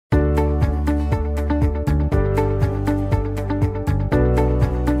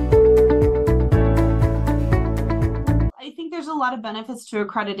lot of benefits to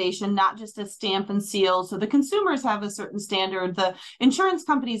accreditation, not just a stamp and seal. So the consumers have a certain standard. The insurance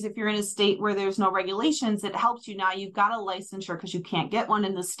companies, if you're in a state where there's no regulations, it helps you now. You've got a licensure because you can't get one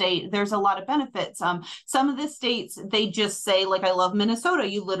in the state. There's a lot of benefits. Some of the states, they just say, like, I love Minnesota.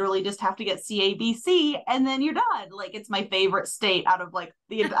 You literally just have to get CABC and then you're done. Like, it's my favorite state out of like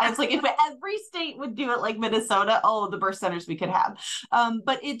I was like, if every state would do it like Minnesota, oh, the birth centers we could have.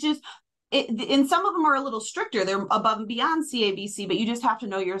 But and some of them are a little stricter. They're above and beyond CABC, but you just have to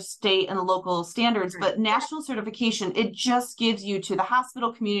know your state and local standards. Right. But national certification, it just gives you, to the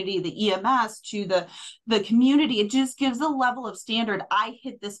hospital community, the EMS, to the community, it just gives a level of standard. I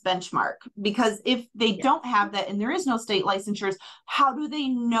hit this benchmark, because if they don't have that and there is no state licensures, how do they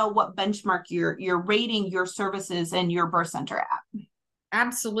know what benchmark you're rating your services and your birth center at?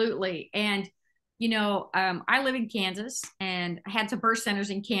 Absolutely. And I live in Kansas, and I had some birth centers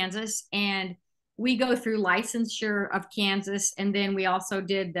in Kansas, and we go through licensure of Kansas. And then we also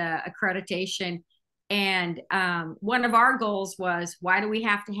did the accreditation. And one of our goals was, why do we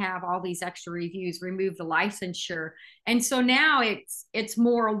have to have all these extra reviews? Remove the licensure. And so now it's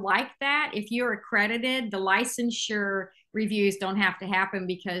more like that. If you're accredited, the licensure reviews don't have to happen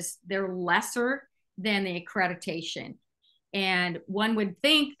because they're lesser than the accreditation. And one would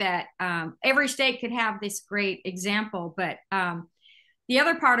think that every state could have this great example, but the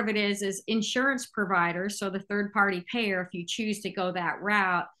other part of it is insurance providers, so the third party payer, if you choose to go that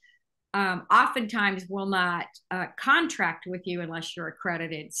route, oftentimes will not contract with you unless you're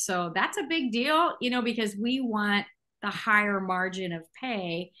accredited. So that's a big deal, because we want the higher margin of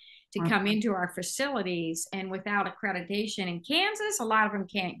pay to come into our facilities. And without accreditation in Kansas, a lot of them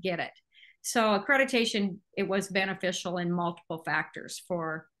can't get it. So accreditation, it was beneficial in multiple factors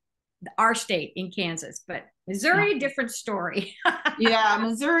for our state in Kansas, but Missouri, different story. Yeah,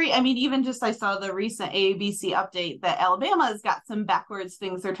 Missouri. I mean, even just I saw the recent AABC update that Alabama has got some backwards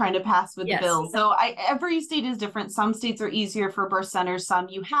things they're trying to pass with the bill. So every state is different. Some states are easier for birth centers. Some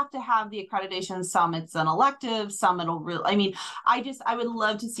you have to have the accreditation. Some it's an elective. Some it'll really. I mean, I would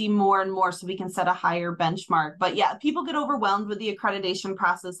love to see more and more so we can set a higher benchmark. But yeah, people get overwhelmed with the accreditation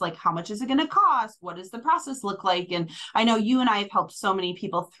process. Like, how much is it going to cost? What does the process look like? And I know you and I have helped so many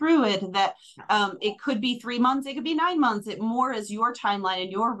people through it that it could be 3 months, it could be 9 months. It more is your timeline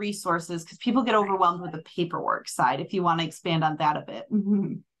and your resources, because people get overwhelmed with the paperwork side. If you want to expand on that a bit.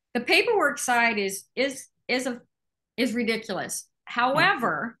 The paperwork side is ridiculous.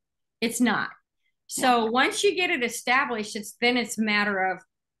 However, it's not. So once you get it established, it's a matter of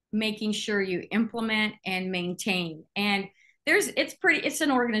making sure you implement and maintain. And it's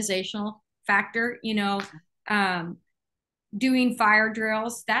an organizational factor, doing fire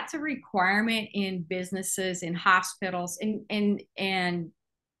drills, that's a requirement in businesses, in hospitals, and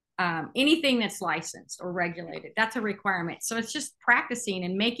anything that's licensed or regulated, that's a requirement. So it's just practicing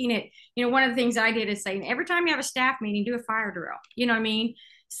and making it, one of the things I did is saying, every time you have a staff meeting, do a fire drill. You know what I mean?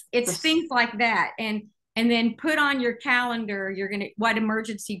 It's things like that. And then put on your calendar, what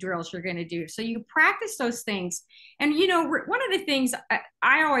emergency drills you're going to do. So you practice those things. And, one of the things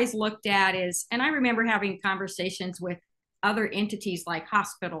I always looked at is, and I remember having conversations with other entities like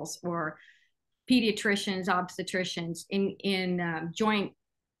hospitals or pediatricians, obstetricians in joint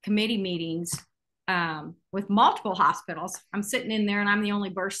committee meetings with multiple hospitals. I'm sitting in there and I'm the only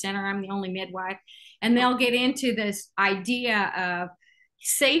birth center, I'm the only midwife, and they'll get into this idea of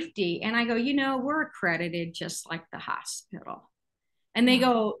safety. And I go, we're accredited just like the hospital. And they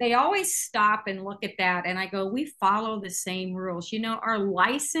go, they always stop and look at that. And I go, we follow the same rules. Our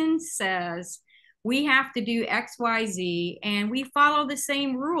license says we have to do X, Y, Z, and we follow the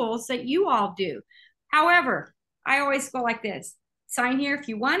same rules that you all do. However, I always go like this: sign here if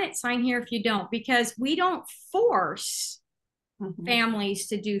you want it, sign here if you don't, because we don't force families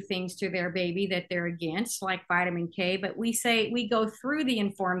to do things to their baby that they're against, like vitamin K, but we go through the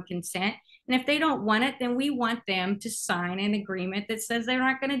informed consent. And if they don't want it, then we want them to sign an agreement that says they're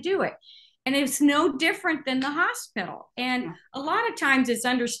not going to do it. And it's no different than the hospital. And a lot of times it's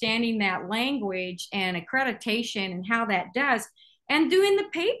understanding that language and accreditation and how that does, and doing the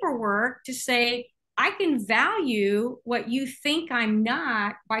paperwork to say, I can value what you think I'm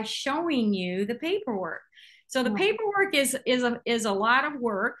not by showing you the paperwork. So the paperwork is a lot of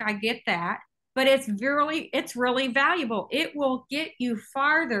work. I get that, but it's really valuable. It will get you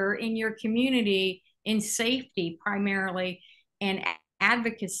farther in your community in safety primarily, and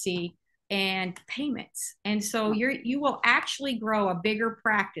advocacy and payments. And so you will actually grow a bigger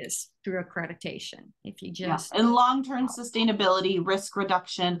practice through accreditation if you just and long-term sustainability, risk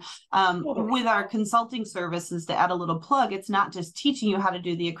reduction. With our consulting services, to add a little plug, it's not just teaching you how to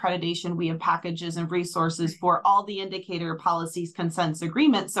do the accreditation. We have packages and resources for all the indicator policies, consents,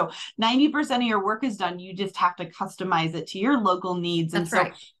 agreements. So 90% of your work is done. You just have to customize it to your local needs. That's and so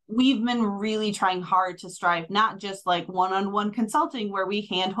right. We've been really trying hard to strive, not just like one-on-one consulting where we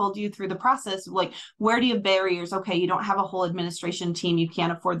handhold you through the process. Like, where do you have barriers? Okay, you don't have a whole administration team. You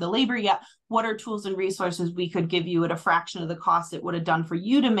can't afford the labor yet. What are tools and resources we could give you at a fraction of the cost it would have done for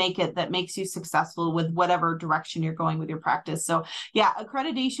you to make it, that makes you successful with whatever direction you're going with your practice? So yeah,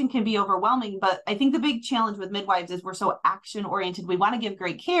 accreditation can be overwhelming, but I think the big challenge with midwives is we're so action oriented. We want to give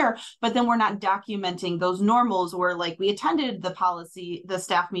great care, but then we're not documenting those normals, where like we attended the policy, the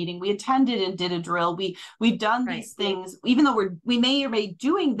staff meeting, we attended and did a drill. We've done these things, even though we may or may be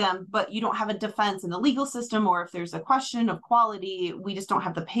doing them, but you don't have a defense in the legal system, or if there's a question of quality, we just don't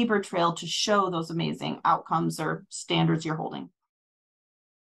have the paper trail to show those amazing outcomes or standards you're holding.